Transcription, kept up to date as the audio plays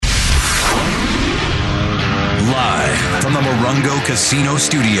Morungo Casino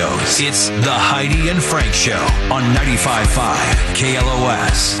Studios. It's the Heidi and Frank Show on 95.5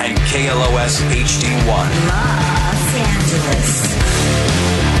 KLOS and KLOS HD1. Los Angeles.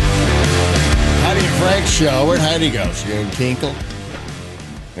 Heidi and Frank Show. Where'd Heidi go? She in Kinkle?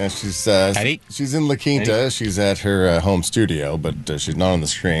 Yeah, she's in La Quinta. Heidi? She's at her home studio, but she's not on the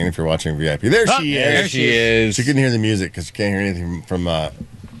screen if you're watching VIP. There she is. There she is. She couldn't hear the music because she can't hear anything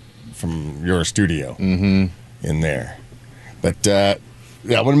from your studio in there. But I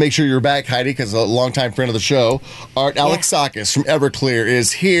want to make sure you're back, Heidi, because a longtime friend of the show, Art Alexakis from Everclear,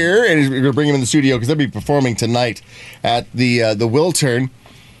 is here, and we're going to bring him in the studio because they'll be performing tonight at the Wiltern.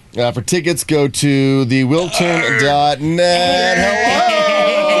 For tickets, go to thewiltern.net. Hello!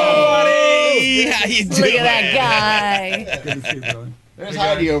 How you doing? Look at that guy. Good to see you, brother. There's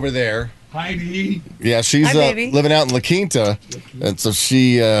Heidi over there. Heidi. Yeah, she's Hi, baby. living out in La Quinta, and so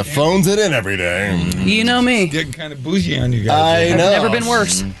she phones it in every day. You know me. Getting kind of bougie on you guys. I know. Never been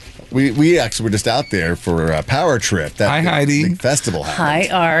worse. We actually were just out there for a power trip. That Hi, big- Heidi. big festival Hi,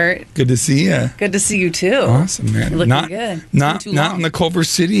 happened. Art. Good to see you. Good to see you too. Awesome, man. You're looking not good. Not Too not long. in the Culver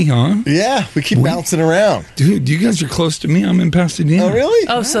City, huh? Yeah, we keep bouncing around. Dude, you guys are close to me. I'm in Pasadena. Oh, really?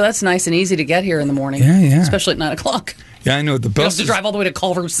 Oh, so that's nice and easy to get here in the morning. Yeah. Especially at 9 o'clock. Yeah, I know. The You have bus to is- drive all the way to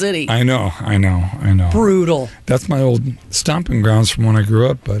Culver City. I know. Brutal. That's my old stomping grounds from when I grew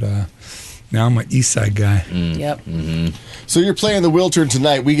up, but now I'm an East Side guy. Yep. So you're playing the Wiltern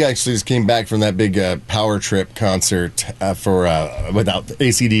tonight. We actually just came back from that big power trip concert without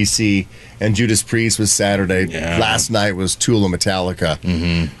AC/DC and Judas Priest was Saturday. Yeah. Last night was Tool and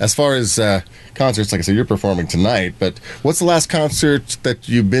Metallica. As far as concerts, like I said, you're performing tonight. But what's the last concert that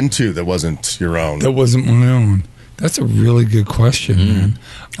you've been to that wasn't your own? That wasn't my own. That's a really good question, man.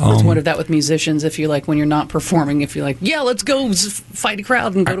 I always wondered that with musicians, if you like, when you're not performing, if you're like, yeah, let's go fight a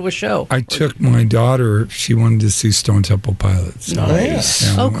crowd and go to a show. I took my daughter. She wanted to see Stone Temple Pilots. Nice.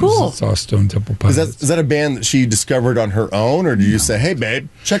 Yeah, Oh, we cool. Saw Stone Temple Is Pilots. that a band that she discovered on her own, or do you say, "Hey, babe,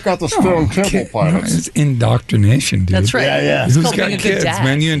 check out the Stone Temple Pilots"? It's indoctrination, dude. That's right. Yeah. It's Who's called got being a good kids, dad.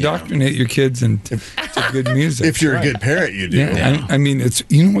 man? You indoctrinate your kids into good music. If you're a good parent, you do. Yeah, I mean, it's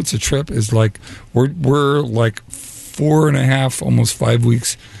what's a trip is like we're like 4.5, almost 5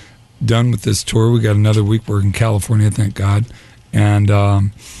 weeks done with this tour. We got another week. We're in California, thank God, and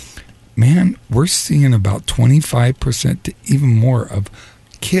man, we're seeing about 25% to even more of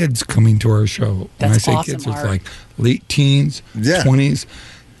kids coming to our show. When I That's say awesome, kids, it's Art. like late teens, Yeah. 20s.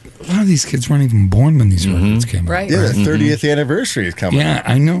 A lot of these kids weren't even born when these records came out. Right. Yeah, the 30th anniversary is coming. Yeah,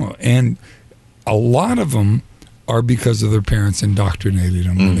 I know. And a lot of them are because of their parents indoctrinated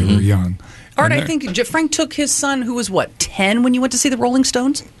them when they were young. Art, And I think Frank took his son, who was, 10 when you went to see the Rolling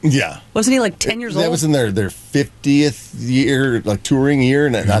Stones? Yeah. Wasn't he like 10 years old? That was in their 50th year, like touring year,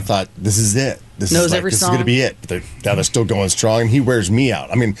 and I thought, this is it. This Knows is every this song. is going to be it. Now they're still going strong, and he wears me out.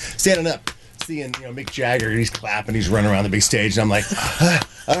 I mean, standing up, seeing Mick Jagger, he's clapping, he's running around the big stage, and I'm like,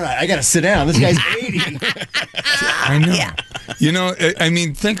 all right, I got to sit down. This guy's 80. I know. You know, I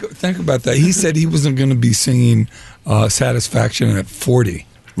mean, think about that. He said he wasn't going to be singing Satisfaction at 40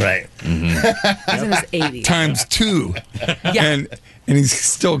 Right. He's in his 80s. times 2. Yeah. And he's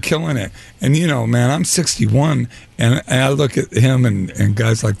still killing it. And, man, I'm 61, and I look at him and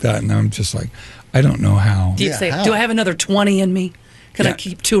guys like that, and I'm just like, I don't know how. Do you Yeah, say, how? do I have another 20 in me? Can I Yeah.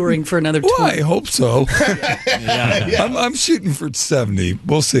 keep touring for another 20? Well, I hope so. I'm shooting for 70.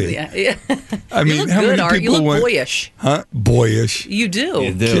 We'll see. Yeah. I mean, you look how good, many Art. You people look went? boyish. Huh? Boyish. You do.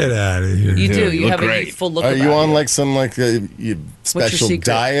 You do. Get out of here. You do. You You look have a great. youthful look Are about you on you. like some special secret?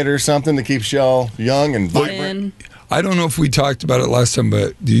 diet or something that keeps y'all young and vibrant? Thin. I don't know if we talked about it last time,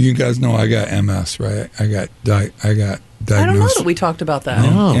 but do you guys know I got MS, right? I got diagnosed. I don't know that we talked about that.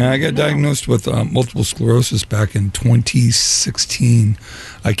 Yeah, I got diagnosed with multiple sclerosis back in 2016.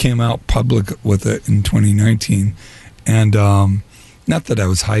 I came out public with it in 2019, and not that I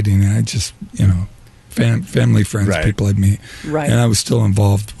was hiding it. I just, family, friends, Right. people I'd meet, Right. and I was still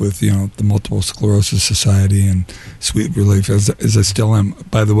involved with the Multiple Sclerosis Society and Sweet Relief, as I still am.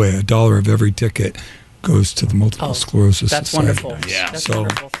 By the way, $1 of every ticket goes to the Multiple Sclerosis That's Society. wonderful. Yeah. That's So-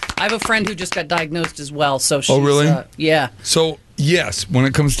 wonderful. I have a friend who just got diagnosed as well. So she's, Oh, really? Yeah. So, yes, when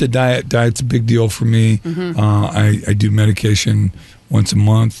it comes to diet's a big deal for me. I do medication once a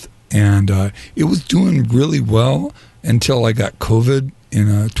month, and it was doing really well until I got COVID in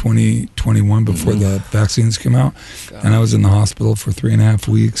 2021 before the vaccines came out. And I was in the hospital for 3.5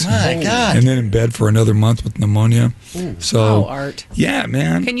 weeks. My God. And then in bed for another month with pneumonia. So, Oh, Art. yeah,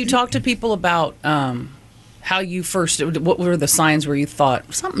 man. Can you talk to people about how you first, what were the signs where you thought,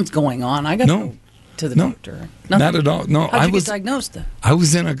 something's going on? I got No. to the No, doctor? not at all. No, How'd you get diagnosed then? I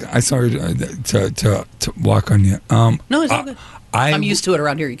was in a. I sorry to walk on you. No, it's all good. I'm used to it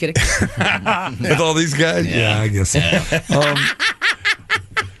around here. Are you kidding? With all these guys. Yeah, I guess. So.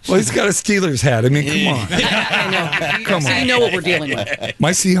 Well, he's got a Steelers hat. I mean, come on. I know. Come So on. you know what we're dealing with.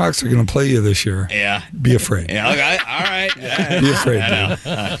 My Seahawks are going to play you this year. Yeah. Be afraid. Yeah. Okay. All right. Yeah. Be afraid,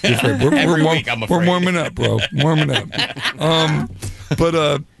 dude. Be afraid. Every week I'm afraid. We're warming up, bro. Warming up.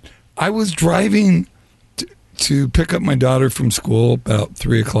 But I was driving to pick up my daughter from school about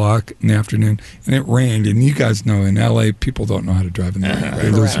 3 o'clock in the afternoon, and it rained. And you guys know in LA, people don't know how to drive in the rain.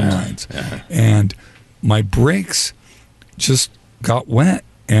 They lose their minds. And my brakes just got wet,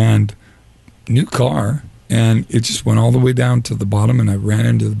 and new car, and it just went all the way down to the bottom, and I ran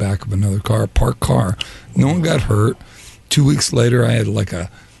into the back of another car, a parked car. No one got hurt. 2 weeks later, I had like a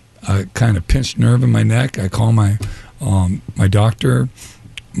kind of pinched nerve in my neck. I call my doctor,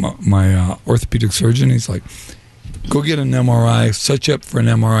 my orthopedic surgeon. He's like, go get an MRI, set you up for an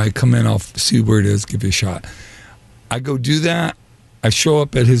MRI, come in, I'll see where it is, give you a shot. I go do that. I show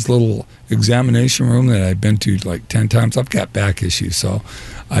up at his little examination room that I've been to like 10 times. I've got back issues, so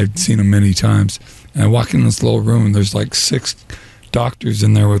I've seen him many times. And I walk in this little room, and there's like 6 doctors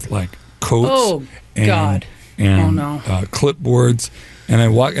in there with like coats. Oh, God. And Oh, no. clipboards. And I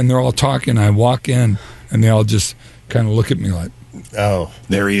walk, and they're all talking. I walk in, and they all just kind of look at me like, Oh,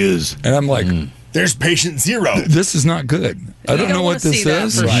 There he is. and I'm like, there's patient 0. this is not good. I don't know don't what wanna this see that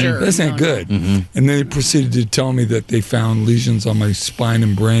is. for sure. This ain't No, good. And then they proceeded to tell me that they found lesions on my spine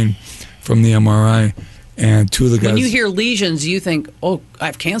and brain from the MRI. And 2 of the guys. When you hear lesions, you think, "Oh, I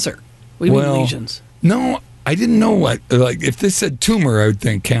have cancer." What do you mean lesions? No, I didn't know what. Like, if they said tumor, I would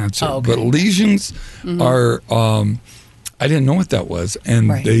think cancer. Oh, okay. But lesions are. I didn't know what that was, and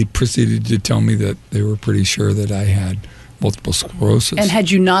Right. they proceeded to tell me that they were pretty sure that I had multiple sclerosis. And had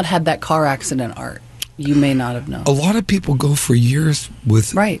you not had that car accident, Art, you may not have known. A lot of people go for years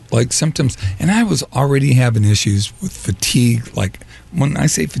with Right. like symptoms, and I was already having issues with fatigue. Like, when I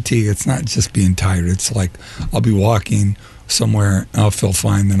say fatigue, it's not just being tired. It's like I'll be walking somewhere and I'll feel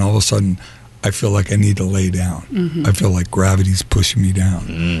fine, then all of a sudden I feel like I need to lay down. I feel like gravity's pushing me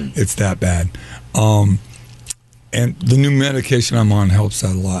down. It's that bad. And the new medication I'm on helps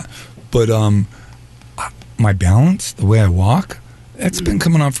that a lot. But my balance, the way I walk, that's been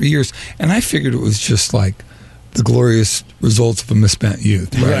coming on for years. And I figured it was just like the glorious results of a misspent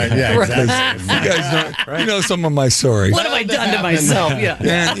youth. Right? Yeah, Right. exactly. You guys know, you know some of my stories. What have I done to myself? Yeah.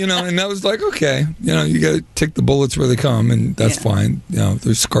 And, and I was like, okay, you got to take the bullets where they come, and that's Yeah. fine.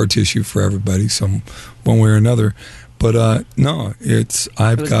 There's scar tissue for everybody, some one way or another. But no, it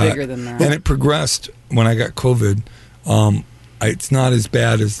was bigger than that. and it progressed when I got COVID. It's not as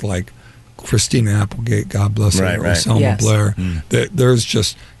bad as like Christina Applegate, God bless her, or Selma Yes. Blair. Theirs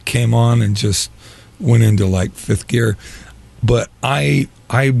just came on and just went into like 5th gear. But I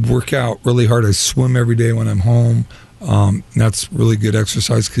work out really hard. I swim every day when I'm home. That's really good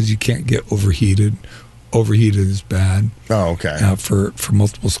exercise because you can't get overheated. Overheated is bad Oh, okay. for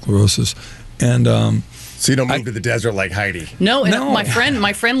multiple sclerosis. And So you don't move to the desert like Heidi. No, and No.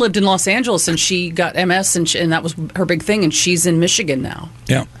 my friend lived in Los Angeles, and she got MS, and that was her big thing, and she's in Michigan now.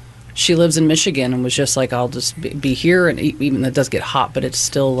 yeah. She lives in Michigan and was just like, I'll just be here, and even it does get hot, but it's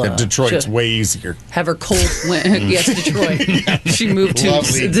still Detroit's she'll way easier. have her cold. Yes, Detroit. She moved to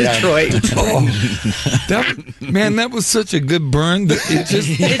Lovely, Detroit. That was such a good burn that it just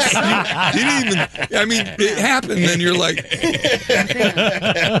you didn't even. I mean, it happened, and you're like,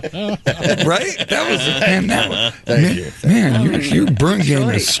 right? That was Thank you. man. Your burn game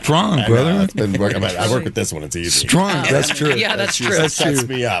is strong, brother. It's been working. I work with this one. It's easy. Strong. That's true. Yeah, that's true. That sets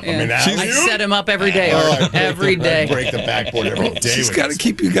me up. Yeah. I mean, I set him up every day. Every day. Break the backboard every day. She's with got to this.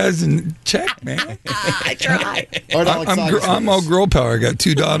 keep you guys in check, man. I try. Art Alexakis I'm all girl power. I got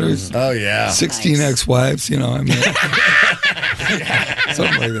 2 daughters. Oh yeah. 16 Nice. ex-wives, I mean,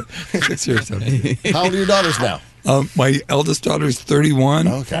 something like that. 6 or 7. How old are your daughters now? My eldest daughter is 31.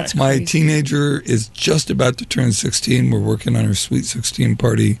 Okay. That's My crazy. teenager is just about to turn 16. We're working on her sweet 16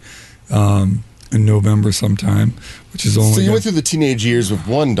 party in November sometime, which is only. So you went through the teenage years with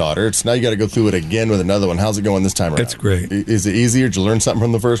one daughter. It's now you got to go through it again with another one. How's it going this time around? It's great. Is it easier? Did you learn something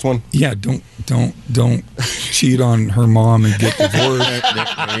from the first one? Yeah, don't cheat on her mom and get divorced. There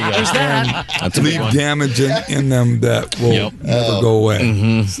you go. That's a big Leave one. damage in them that will never go away.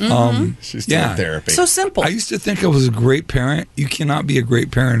 She's still in therapy. So simple. I used to think I was a great parent. You cannot be a great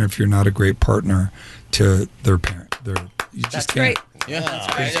parent if you're not a great partner to their parent. You just That's can't. great.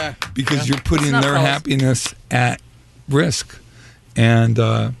 Yeah. Because you're putting not their false. happiness at risk. And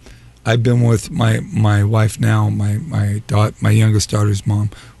I've been with my wife now, my youngest daughter's mom.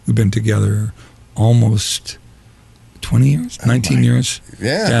 We've been together almost 20 years, 19 years.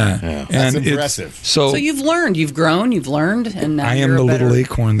 Yeah. And That's it's- impressive. So you've learned, you've grown, you've learned, and now I you're am the a better... little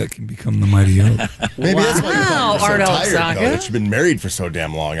acorn that can become the mighty oak. Maybe that's why you're Wow, so Art tired, though, Alexakis. that you've been married for so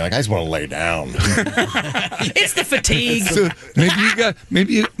damn long. You're like, I just want to lay down. It's the fatigue. So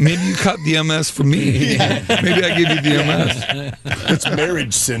maybe you caught the MS from me. Maybe I gave you the MS. It's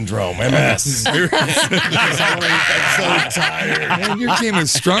marriage syndrome, MS. I'm so tired. Man, your team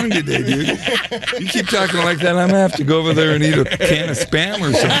is strong today, dude. You keep talking like that, I'm gonna have to go over there and eat a can of Spam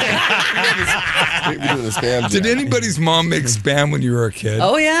or something. Maybe do the spam Did jam. anybody's mom make Spam when you were a kid?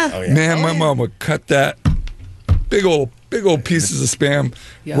 Oh, yeah. Oh, yeah. Man, my mom would cut that big old pieces of Spam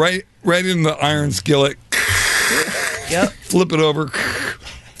Yep. right in the iron skillet. Yep. Flip it over,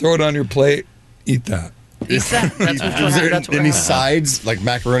 throw it on your plate, eat that. Eat that. That's what Was there that's what any we're- sides like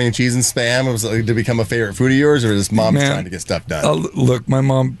macaroni and cheese and spam? Was it to become a favorite food of yours, or is mom Man, trying to get stuff done? Look, my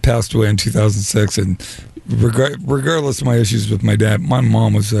mom passed away in 2006, and regardless of my issues with my dad, my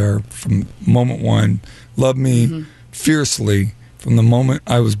mom was there from moment one, loved me fiercely from the moment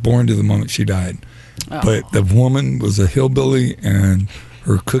I was born to the moment she died. But the woman was a hillbilly, and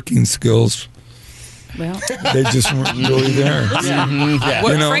her cooking skills, Well, they just weren't really there. Yeah.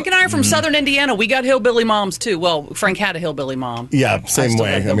 well, You know- Frank and I are from Southern Indiana. We got hillbilly moms, too. Well, Frank had a hillbilly mom. Yeah, same still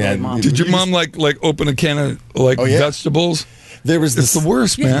way. have hillbilly mom. Did your mom like open a can of Oh, yeah? vegetables? there was It's this. the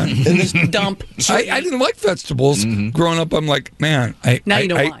worst, man. Dump. I didn't like vegetables growing up. I'm like, man, Now you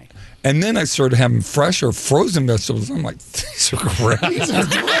know why. And then I started having fresh or frozen vegetables. I'm like, these are great.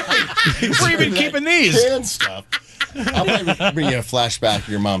 Where you been keeping these? Canned stuff. I'll probably bring you a flashback of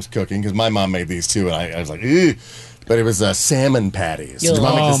your mom's cooking because my mom made these too, and I was like, ew. But it was salmon patties. Did your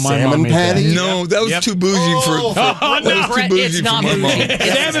mom make Oh, a my salmon mom made that. patty? No, that was Yep. too bougie for. Oh, that was too Brett, bougie it's for not my bougie. mom.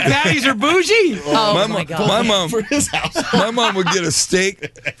 It's- Salmon patties are bougie. Oh, my God. My mom, For his house. my mom would get a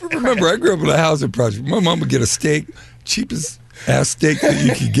steak. Remember, I grew up in a housing project. My mom would get a steak, cheapest ass steak that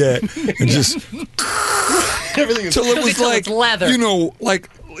you could get, and just Everything is till it was Till like it's leather. You know, like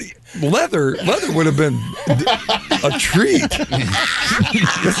leather. Leather would have been a treat.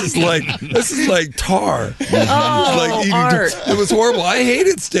 This is like tar. Oh, Art. It was horrible. I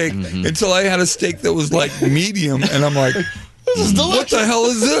hated steak until I had a steak that was like medium, and I'm like, what the hell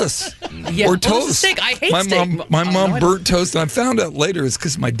is this? Yeah. Or Well, this is toast. steak. I hate my steak. Mom, my Oh, mom no, I burnt toast, and I found out later it's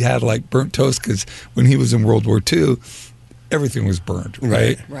because my dad liked burnt toast because when he was in World War II, everything was burnt,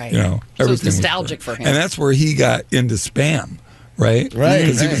 right? Right. You know, So it's everything was nostalgic burnt. for him. And that's where he got into Spam, right? Right,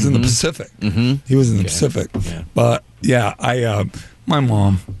 Because he was in the Pacific. He was in the Pacific. Yeah. But yeah, my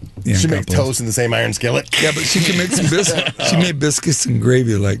mom. Yeah, She God makes bless. toast in the same iron skillet. Yeah, but she can make some biscuits. She made biscuits and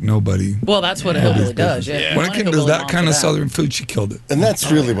gravy like nobody. Well, that's what a hillbilly does. Yeah. When it came to that kind of southern food, she killed it. And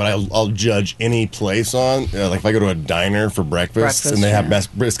that's really what I'll judge any place on. Like if I go to a diner for breakfast and they have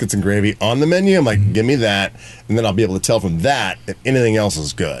biscuits and gravy on the menu, I'm like, give me that. And then I'll be able to tell from that if anything else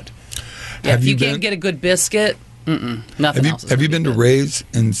is good. Yeah, Have if you you can't been- get a good biscuit, nothing else. Have you been to Ray's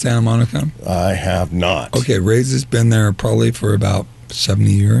in Santa Monica? I have not. Okay, Ray's has been there probably for about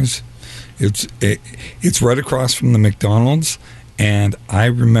 70 years. It's right across from the McDonald's, and I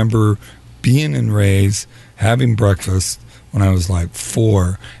remember being in Ray's having breakfast when I was like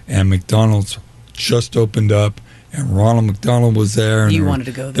 4, and McDonald's just opened up, and Ronald McDonald was there. And You there- wanted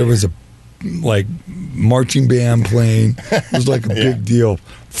to go There there. was a like marching band playing. It was like a big deal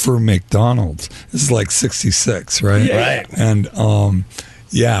for McDonald's. This is like 66, right? Right. And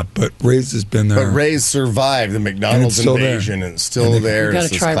yeah, but Ray's has been there. But Ray's survived the And McDonald's it's still there. invasion, and it's still there. You gotta It's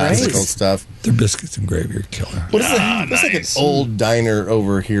this try classical Ray's. stuff. Their biscuits and gravy are killer. What's like an old diner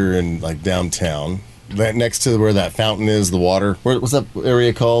over here in like downtown, that next to where that fountain is, the water. What's that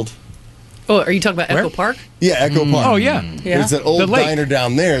area called? Oh, are you talking about Where? Echo Park? Yeah, Echo Park. Oh, yeah. Yeah. There's that old The lake. diner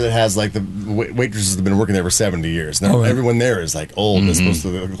down there that has like the waitresses have been working there for 70 years. Now, Oh, yeah. everyone there is like old. It's supposed to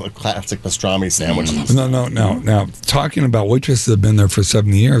look like classic pastrami sandwiches. No. Now, talking about waitresses that have been there for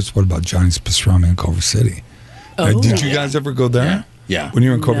 70 years, what about Johnny's Pastrami in Culver City? Did you guys ever go there? Yeah. When you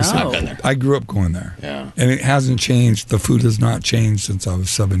were in Culver No. City? I've been there. I grew up going there. Yeah. And it hasn't changed. The food has not changed since I was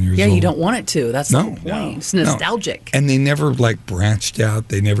 7 years Yeah, old. you don't want it to. That's No. the whole point. It's No. nostalgic. And they never like branched out.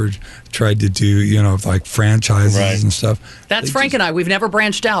 They never tried to do, like franchises Right. and stuff. That's They Frank just- and I. We've never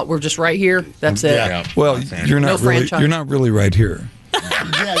branched out. We're just right here. That's it. Yeah. Well, you're No not really. franchise. You're not really right here.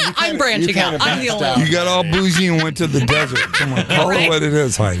 Yeah, you I'm branching out. I'm the only one. You got all bougie and went to the desert. Come on, call it what it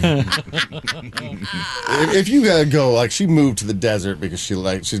is, Heidi. If you gotta go, like she moved to the desert because she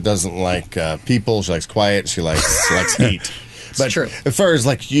doesn't like people. She likes quiet. She likes heat. But true. as far as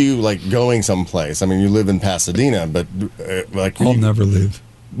like you like going someplace, I mean, you live in Pasadena, but like I'll never leave.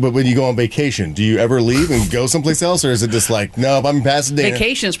 But when you go on vacation, do you ever leave and go someplace else, or is it just like, no, if I'm in Pasadena?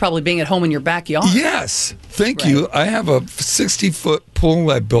 Vacation is probably being at home in your backyard. Yes, thank you. I have a 60-foot pool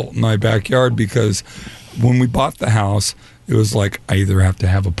I built in my backyard because when we bought the house, it was like I either have to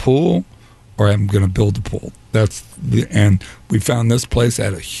have a pool or I'm going to build a pool. And we found this place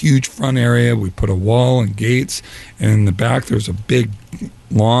had a huge front area. We put a wall and gates, and in the back there's a big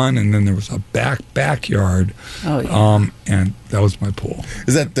lawn, and then there was a backyard. Oh, yeah. And that was my pool.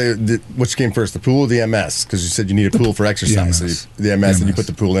 Is that which came first, the pool or the MS? Because you said you need a pool for exercise. The MS, and you put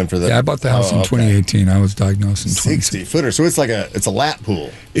the pool in for the. Yeah, I bought the house in 2018. I was diagnosed in 2016. 60-footer. So it's a lap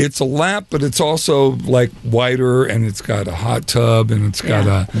pool. It's a lap, but it's also like wider, and it's got a hot tub, and it's got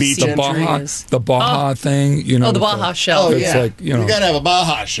a Beach the entry. Baja thing. You know, Oh, the Baja shelf. Oh, It's yeah. like, you know, got to have a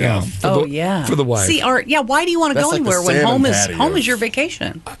Baja shelf. Oh, yeah. For the wife. See, Art, why do you want to That's go like the anywhere when salmon home patio. is your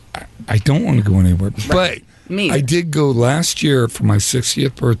vacation? I don't want to go anywhere, but Me I either. did go last year for my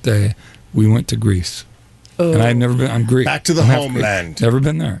 60th birthday. We went to Greece. Oh, And I'd never been. I'm Greek. Back to the I'm half Greek. homeland. Never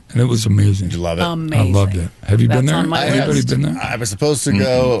been there, and it was amazing. Did you love it? amazing. I loved it. Have you been That's there? on my Anybody list. been there? I was supposed to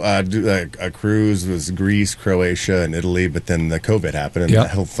go do a cruise. It was Greece, Croatia, and Italy, but then the COVID happened and Yep.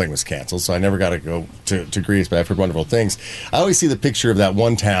 the whole thing was canceled. So I never got to go to Greece, but I've heard wonderful things. I always see the picture of that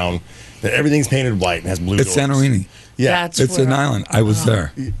one town that everything's painted white and has blue It's doors. Santorini. Yeah. That's It's where an island. I was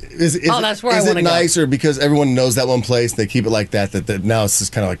there. that's where I is wanna it go. nicer because everyone knows that one place? They keep it like that now it's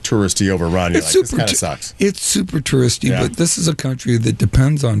just kind of like touristy overrun. You're like, this kind of sucks. It's super touristy, Yeah. but this is a country that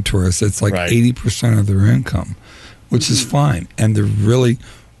depends on tourists. It's like Right. 80% of their income, which is fine, and they're really,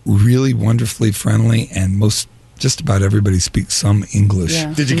 really wonderfully friendly, and just about everybody speaks some English.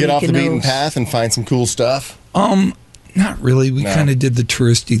 Yeah. Did you get off the beaten Mykonos. path and find some cool stuff? Not really. We No. kind of did the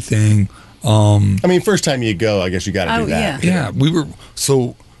touristy thing. I mean, first time you go, I guess you got to Oh, do that. Yeah, we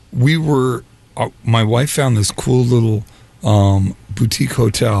were. My wife found this cool little boutique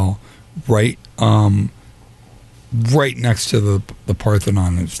hotel right next to the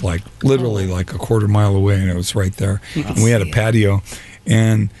Parthenon. It's like literally like a quarter mile away, and it was right there. And we had a patio,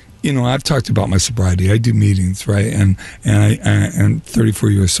 and you know, I've talked about my sobriety. I do meetings, right, and I'm 34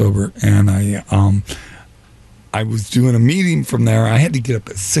 years sober, and I was doing a meeting from there. I had to get up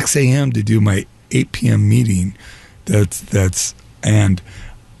at 6 a.m. to do my 8 p.m. meeting. And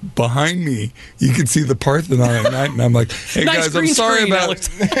behind me, you can see the Parthenon at night, and I'm like, "Hey Nice guys, I'm green sorry screen, about Alex.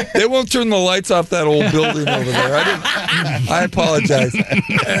 They won't turn the lights off that old building over there. I apologize."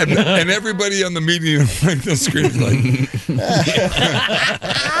 And everybody on the meeting, like the screen's like,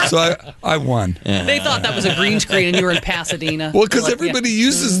 so I won. They thought that was a green screen and you were in Pasadena. Well, because Like, everybody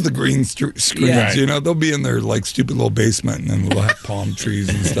uses the green screens, Yeah. you know, they'll be in their like stupid little basement, and then they'll have palm trees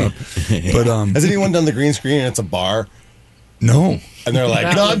and stuff. But Has anyone done the green screen and it's a bar? no. And they're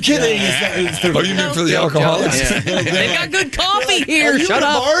like, no, I'm kidding. It's the, Oh, you mean for the alcoholics? They've got good coffee here. Are you Shut at a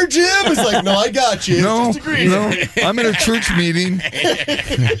up. bar, Jim? It's like, no, I got you. It's No, just a green no. screen. I'm in a church meeting.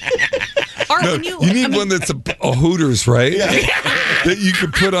 Art, No, when you I need mean, one that's a Hooters, right? That you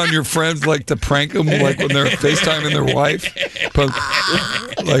could put on your friends, like to prank them, like when they're FaceTiming their wife. But,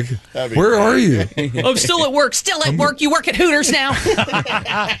 like, That'd be where great. are you? I'm still at work. Still at work. You work at Hooters now.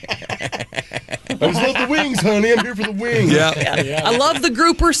 I just love the wings, honey. I'm here for the wings. Yeah, I love the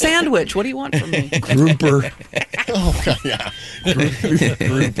grouper sandwich. What do you want from me? grouper. Oh, God, yeah.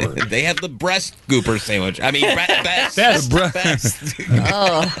 Grouper. They have the breast gooper sandwich. I mean, best. Art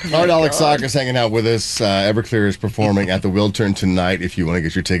Alexakis hanging out with us. Everclear is performing at the Wiltern tonight. If you want to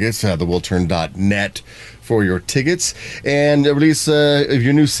get your tickets, thewiltern.net for your tickets. And release of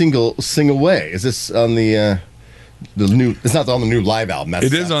your new single, Sing Away. Is this on the new? It's not on the new live album. That's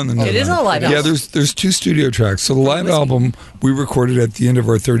It is on the new It is on the live Yeah, album. there's 2 studio tracks. So the live Whiskey. album we recorded at the end of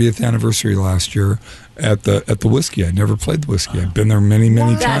our 30th anniversary last year at the Whiskey. I never played the Whiskey. I've been there many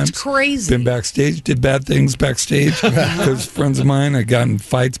That's times. crazy. Been backstage, did bad things backstage because friends of mine had gotten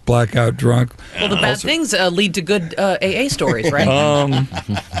fights, blackout, drunk. Well, the bad things lead to good AA stories, right?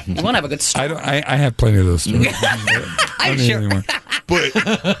 You want to have a good story. I have plenty of those stories. I'm Not sure. anymore.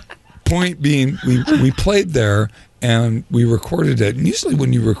 But point being, we played there and we recorded it. And usually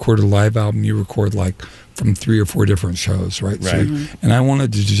when you record a live album, you record like from 3 or 4 different shows, right? Right. And I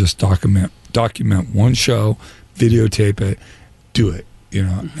wanted to just document one show, videotape it, do it, you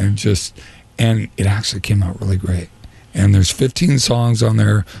know, and it actually came out really great. And there's 15 songs on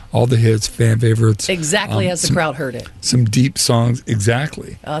there, all the hits, fan favorites. Exactly as the some- crowd heard it. Some deep songs,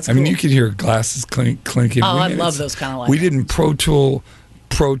 exactly. Oh, that's I mean, cool. you could hear glasses clinking. Oh, I ringing. love It's- those kind of live We albums. didn't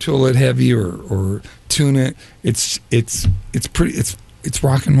Pro Tool it heavy or tune it. It's pretty. It's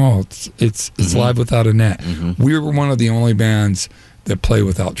rock and roll. It's live without a net. We were one of the only bands that play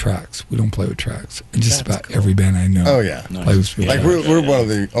without tracks. We don't play with tracks. And just about every band I know. Oh, yeah. Plays with Like we're one of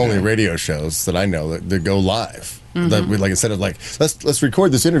the only radio shows that I know that go live. That we, like, instead of like let's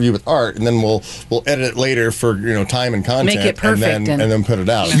record this interview with Art and then we'll edit it later for time and content, Make it perfect and then put it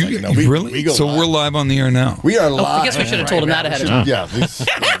out. It's like, no, really? we go so live. we're live on the air now. We are live. I guess we should have told him that ahead of time.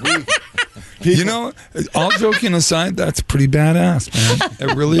 Yeah. You know, all joking aside, that's pretty badass, man.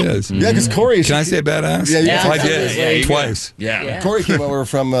 It really is. Yeah, because Corey. Can I say badass? Yeah, you Yeah. can I say did twice. Yeah. Corey came over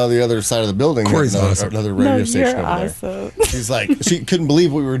from the other side of the building. Corey's awesome. Another radio station over awesome. there. She's like, she couldn't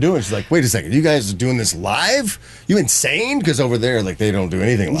believe what we were doing. She's like, wait a second, you guys are doing this live? You insane? Because over there, like, they don't do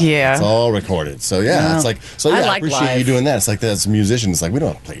anything live. Yeah. It's all recorded. So yeah, No. it's like, I I like appreciate live. you doing that. It's like as a musician, it's like we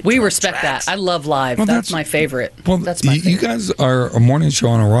don't play. We respect that. I love live. Well, that's that's- my favorite. Well, That's my you favorite. guys are a morning show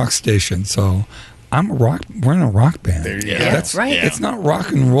on a rock station, so I'm a rock. We're in a rock band. There you go. Yeah, That's right. It's not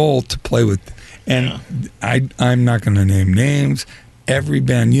rock and roll to play with, and I'm not going to name names. Every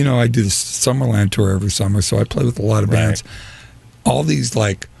band, you know, I do the Summerland tour every summer, so I play with a lot of bands. All these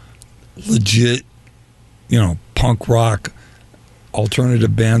like legit, you know, punk rock,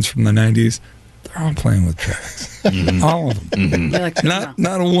 alternative bands from the '90s. They're all playing with tracks, all of them. They're like,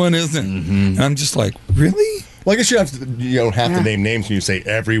 Not a one isn't. And I'm just like, really? Well, I guess you don't have to name names when you say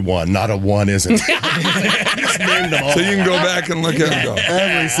everyone. Not a one isn't. Just name them all. So you can go back and look at it and go,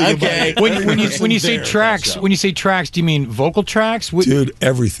 Every single Okay. band. When you say tracks, do you mean vocal tracks? dude,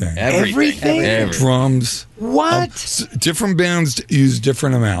 everything. Everything? Drums. What? Different bands use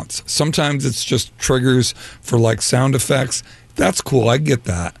different amounts. Sometimes it's just triggers for like sound effects. That's cool. I get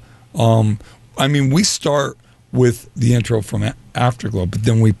that. I mean, we start with the intro from Afterglow, but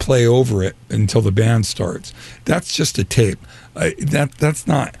then we play over it until the band starts. That's just a tape. That's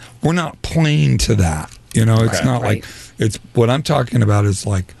not. We're not playing to that. You know, it's not Right. like it's. What I'm talking about is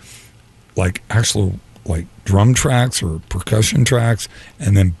like actual like drum tracks or percussion tracks,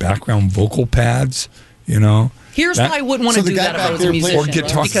 and then background vocal pads. You know. Here's That- why I wouldn't want So to the do guy that if back I was a there playing- musician. Or guitar,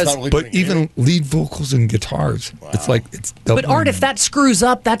 It's not Because, really but doing even lead vocals and guitars. It's like it's. but Art, if doubling. that screws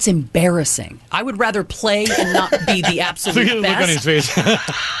up, that's embarrassing. I would rather play and not be the absolute Look on his best.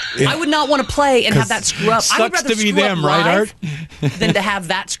 face. I would not want to play and have that screw up. I would Sucks rather to be screw them, up right, live than to have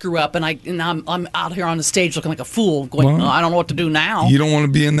that screw up, and I'm out here on the stage looking like a fool, going, Well, "Oh, I don't know what to do now. You don't want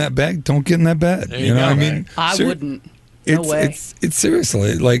to be in that bag. Don't get in that bed. You know go. what I mean? I Ser- wouldn't. No way. It's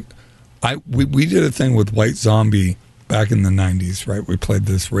seriously like we did a thing with White Zombie back in the '90s, right? We played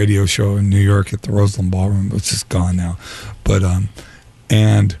this radio show in New York at the Roseland Ballroom, which is gone now, but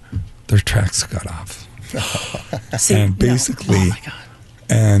and their tracks got off, See, and no. basically, Oh my God.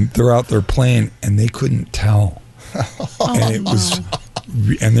 and they're out there playing, and they couldn't tell, and it was,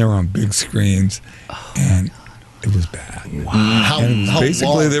 and they were on big screens, and it was bad. And How basically,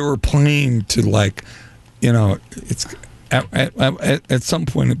 long? they were playing to like, you know, it's at some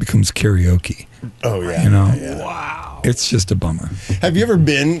point it becomes karaoke. Oh yeah. You know, Yeah. it's just a bummer. Have you ever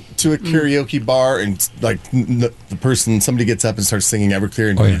been to a karaoke bar and like somebody gets up and starts singing Everclear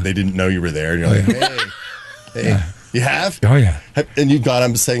and Oh, yeah. they didn't know you were there? And you're Oh, like, hey, you have? Oh yeah, And you got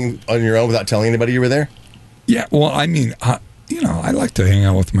up singing on your own without telling anybody you were there? yeah. Well, I mean, you know, I like to hang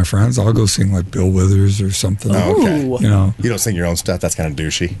out with my friends. I'll go sing like Bill Withers or something. Okay. Ooh. You know, You don't sing your own stuff. That's kind of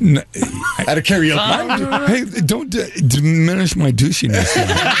douchey. N- At a karaoke. hey, don't diminish my douchiness.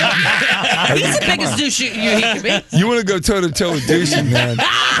 Man. He's the biggest douche he could be. You want to go toe to toe with douchey, man?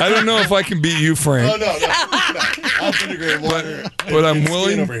 I don't know if I can beat you, Frank. Oh no. I'm vinegar and water. But I'm and skin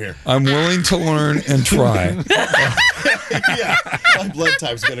willing. over here. I'm willing to learn and try. Yeah, my blood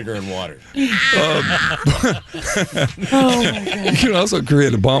type's vinegar and water. You can also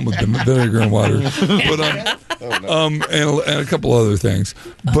create a bomb with vinegar and water, but and a couple other things.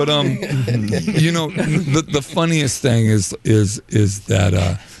 But you know, the funniest thing is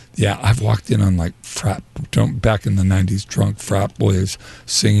that yeah, I've walked in on like back in the '90s, drunk frat boys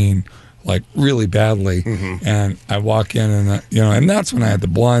singing like really badly, and I walk in and you know, and that's when I had the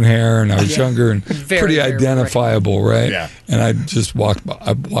blonde hair and I was younger and pretty very identifiable, right? Yeah. And I just walked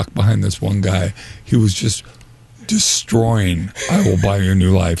behind this one guy. He was just destroying "I Will Buy You a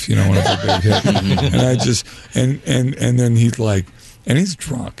New Life," you know, one of the big hits. And I just and then he's like, and he's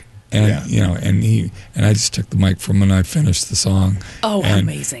drunk. And you know, and I just took the mic from him and I finished the song. Oh, and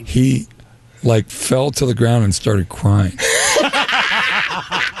amazing. He like fell to the ground and started crying.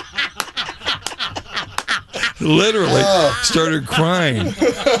 Literally started crying.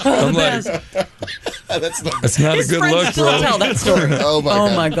 I'm like, that's not a His good friends look, still bro. tell that story. Oh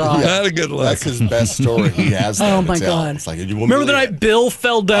my god. Not a good look. That's his best story. He has that Oh to my tell. God. It's like, you won't Remember the believe night it. Bill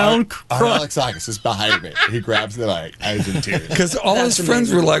fell down? Alexakis is behind me. He grabs the mic. I was in tears. Because all That's his friends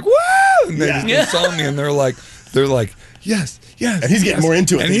amazing. were like, "Woo!" and they Yeah. just saw me, and they're like, yes, yes. And he's getting more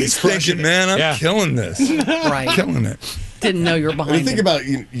into it. And he's crushing thinking, it. man, I'm Yeah. killing this. Right. Killing it. Didn't know you were When behind you think it. about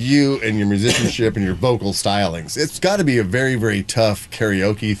you and your musicianship and your vocal stylings, it's got to be a very, very tough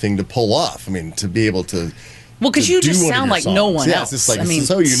karaoke thing to pull off. I mean, to be able to. Well, because to you do just one of sound your like no songs. one Yeah, else. it's just like I mean, it's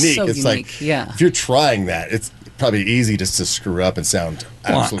so unique. so it's unique, like yeah. if you're trying that, it's probably easy just to screw up and sound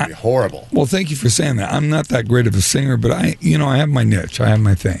absolutely horrible. Well, thank you for saying that. I'm not that great of a singer, but I have my niche. I have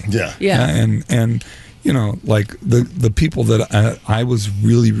my thing. Yeah. Yeah. And like the people that I was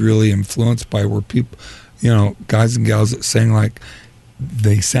really, really influenced by were people, guys and gals that sang like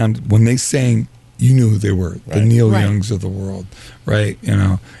they sound, when they sang, you knew who they were. The Right. Neil Right. Youngs of the world, right?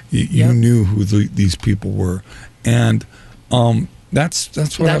 You Yep. knew who these people were. And that's what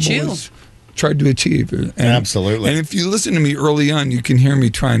That's I've you. always tried to achieve. And, Absolutely. And if you listen to me early on, you can hear me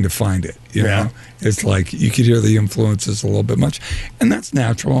trying to find it. You Yeah. know, it's like you could hear the influences a little bit much, and that's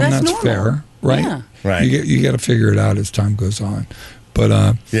natural and That's that's normal. fair, right? Yeah. Right. You got to figure it out as time goes on.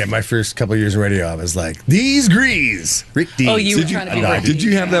 But Yeah, my first couple of years in radio, I was like, these Grease. Rick Dees. Oh, you were trying to be No, Rick did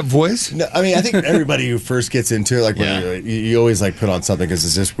you have that voice? No, I mean, I think everybody who first gets into it, like, when you always like put on something because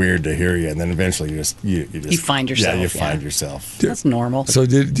it's just weird to hear you, and then eventually you just You find yourself, Yeah, you yeah. find yourself. That's normal. So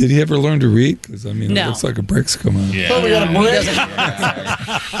did he ever learn to read? Because I mean, it No. looks like a break's coming. Yeah. Oh, we got a No, he break.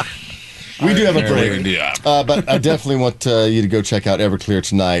 doesn't. We do have a break. Yeah. But I definitely want you to go check out Everclear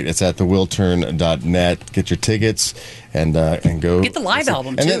tonight. It's at thewillturn.net. Get your tickets and go. Get the live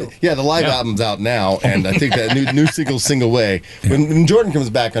album, and too. The live album's out now, and I think that new single, Sing Away. When Jordan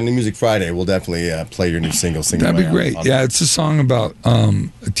comes back on New Music Friday, we'll definitely play your new single, Sing That'd Away. be great. on- Yeah, it's a song about a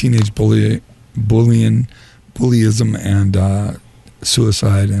teenage bullyism, and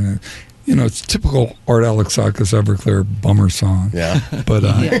suicide, and it's typical Art Alexakis Everclear bummer song. Yeah. But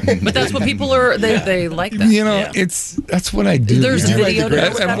Yeah. But that's what people are. They like that. that's what I do. There's you know? video to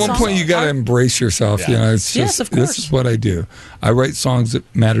At that one song. point, you got to embrace yourself. Yeah. It's just Yes, of this course. is what I do. I write songs that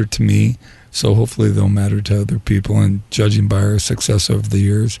matter to me, so hopefully they'll matter to other people. And judging by our success over the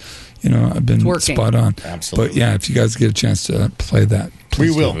years, I've been working. spot on. Absolutely. But yeah, if you guys get a chance to play that, We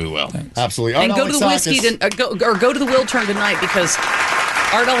please will. do. We will. Thanks. Absolutely. And Art go to the whiskey Alexakis. go to the Will Turn tonight because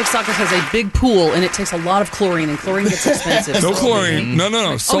Art Alexakis has a big pool and it takes a lot of chlorine and chlorine gets expensive. No So- chlorine.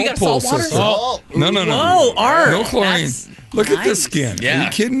 No. Salt you got pool salt water? system. Salt. No. Whoa, Art. No chlorine. That's Look at the nice. skin. Are Yeah. you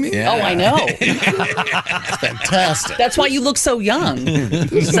kidding me? Yeah. Oh, I know. Fantastic. That's why you look so young.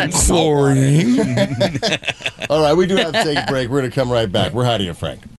 It's that salt water. Chlorine. All right, we do have to take a break. We're going to come right back. We're Heidi and Frank.